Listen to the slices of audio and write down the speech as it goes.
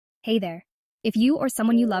Hey there. If you or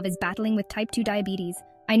someone you love is battling with type 2 diabetes,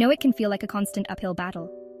 I know it can feel like a constant uphill battle.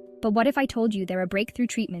 But what if I told you there are breakthrough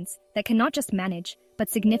treatments that can not just manage,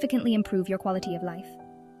 but significantly improve your quality of life?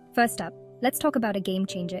 First up, let's talk about a game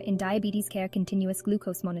changer in diabetes care: continuous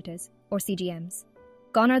glucose monitors, or CGMs.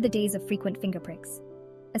 Gone are the days of frequent finger pricks.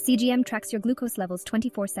 A CGM tracks your glucose levels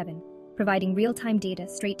 24/7, providing real-time data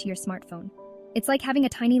straight to your smartphone. It's like having a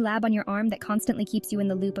tiny lab on your arm that constantly keeps you in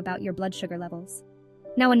the loop about your blood sugar levels.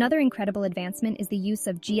 Now, another incredible advancement is the use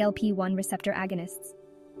of GLP-1 receptor agonists.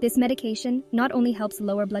 This medication not only helps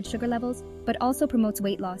lower blood sugar levels, but also promotes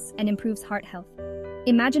weight loss and improves heart health.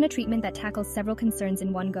 Imagine a treatment that tackles several concerns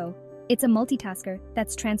in one go. It's a multitasker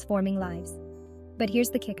that's transforming lives. But here's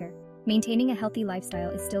the kicker: maintaining a healthy lifestyle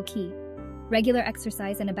is still key. Regular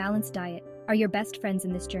exercise and a balanced diet are your best friends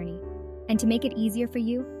in this journey. And to make it easier for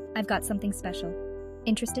you, I've got something special.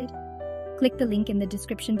 Interested? Click the link in the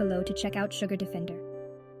description below to check out Sugar Defender.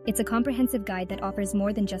 It's a comprehensive guide that offers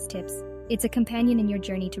more than just tips. It's a companion in your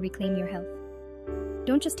journey to reclaim your health.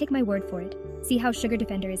 Don't just take my word for it. See how Sugar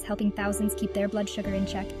Defender is helping thousands keep their blood sugar in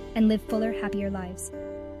check and live fuller, happier lives.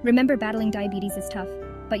 Remember, battling diabetes is tough,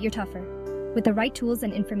 but you're tougher. With the right tools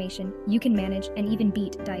and information, you can manage and even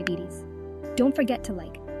beat diabetes. Don't forget to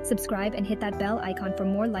like, subscribe, and hit that bell icon for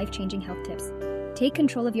more life-changing health tips. Take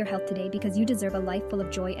control of your health today, because you deserve a life full of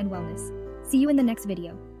joy and wellness. See you in the next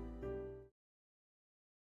video.